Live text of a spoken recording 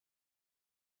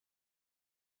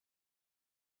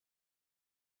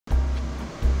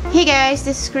Hey guys,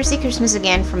 this is Chrissy Christmas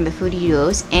again from the Foodie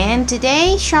Duos, and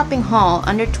today's shopping haul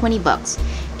under 20 bucks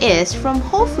is from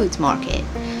Whole Foods Market.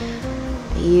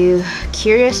 Are you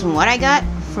curious on what I got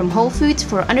from Whole Foods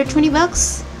for under 20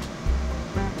 bucks?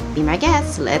 Be my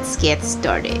guest, let's get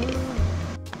started.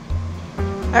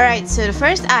 Alright, so the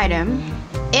first item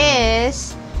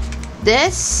is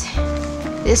this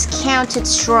discounted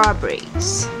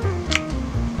strawberries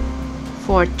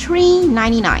for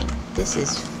 $3.99. This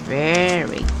is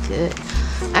very good.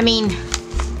 I mean,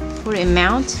 for the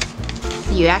amount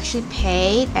you actually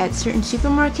paid at certain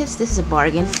supermarkets, this is a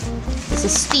bargain. It's a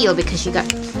steal because you got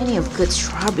plenty of good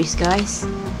strawberries, guys.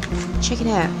 Check it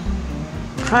out.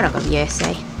 Product of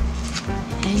USA.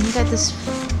 And you got this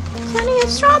plenty of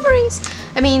strawberries.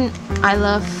 I mean, I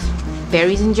love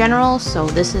berries in general, so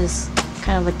this is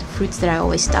kind of like the fruits that I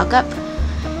always stock up.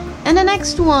 And the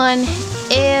next one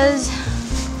is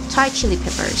Thai chili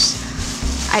peppers.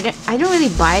 I don't really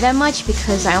buy that much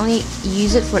because I only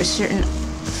use it for certain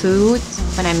foods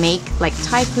when I make like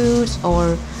Thai foods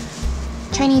or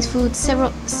Chinese foods,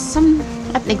 some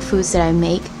ethnic foods that I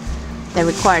make that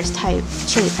requires Thai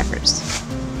chili peppers.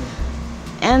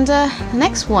 And the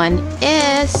next one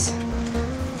is,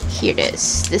 here it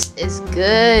is. This is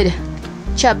good.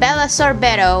 Chabela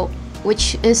sorbetto,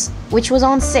 which was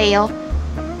on sale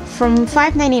from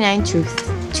 $5.99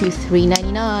 to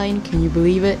 $3.99. Can you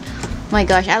believe it? My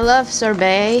gosh, I love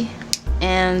sorbet,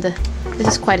 and this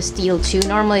is quite a steal too.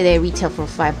 Normally they retail for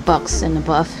 $5 and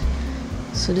above,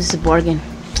 so this is a bargain.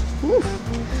 Ooh.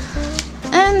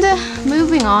 And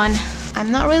moving on, I'm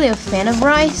not really a fan of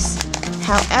rice.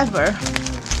 However,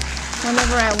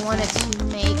 whenever I wanted to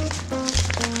make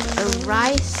a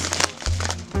rice,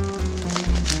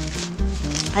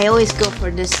 I always go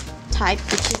for this type,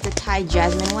 which is the Thai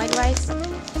jasmine white rice,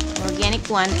 organic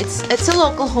one. It's a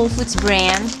local Whole Foods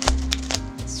brand.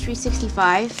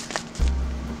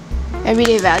 $3.65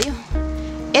 everyday value.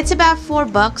 It's about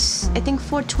 $4, I think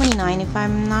 $4.29 if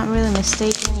I'm not really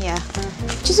mistaken. Yeah,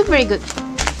 which is a very good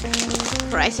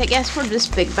price, I guess, for this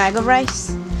big bag of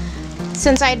rice,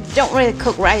 since I don't really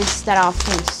cook rice that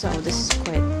often, so this is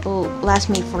will last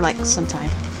me for like some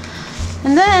time.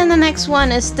 And then the next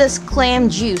one is this clam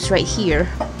juice right here,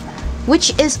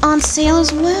 which is on sale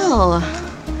as well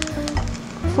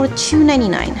for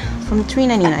 $2.99 from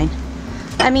 $3.99.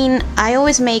 I mean, I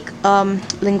always make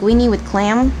linguine with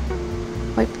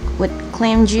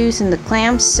clam juice and the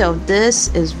clams, so this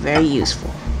is very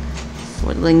useful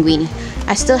for linguine.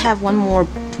 I still have one more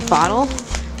bottle,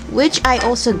 which I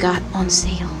also got on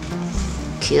sale.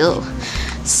 Cool.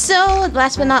 So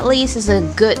last but not least is a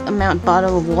good amount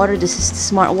bottle of water. This is the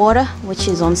Smart Water, which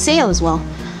is on sale as well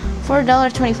for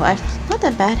 $1.25. Not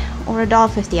that bad, or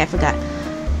 $1.50, I forgot.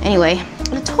 Anyway,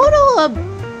 the total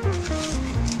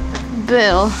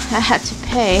bill I had to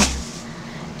pay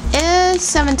is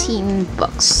 $17,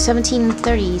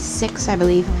 $17.36 I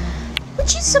believe,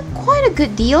 which is quite a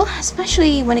good deal,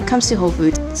 especially when it comes to Whole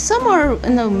Foods. Some are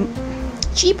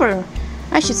cheaper,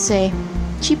 I should say,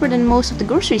 cheaper than most of the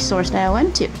grocery stores that I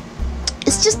went to.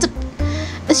 It's just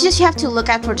you have to look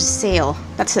out for the sale.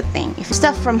 That's the thing. If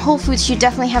stuff from Whole Foods, you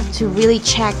definitely have to really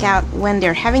check out when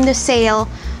they're having the sale,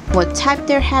 what type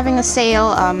they're having a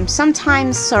sale.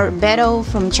 Sometimes sorbetto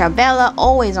from Chabela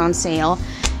always on sale,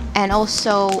 and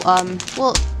also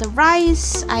well, the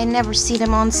rice I never see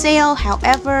them on sale.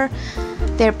 However,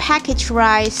 their packaged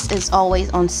rice is always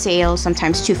on sale,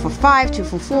 sometimes 2 for $5, 2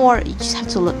 for $4. You just have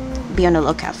to be on the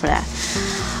lookout for that.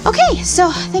 Okay,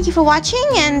 so thank you for watching,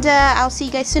 and I'll see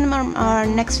you guys soon in our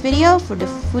next video for the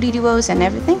Foodie Duos and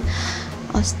everything.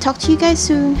 I'll talk to you guys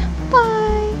soon.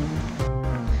 Bye.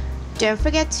 Don't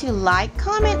forget to like,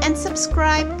 comment, and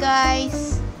subscribe,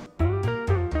 guys.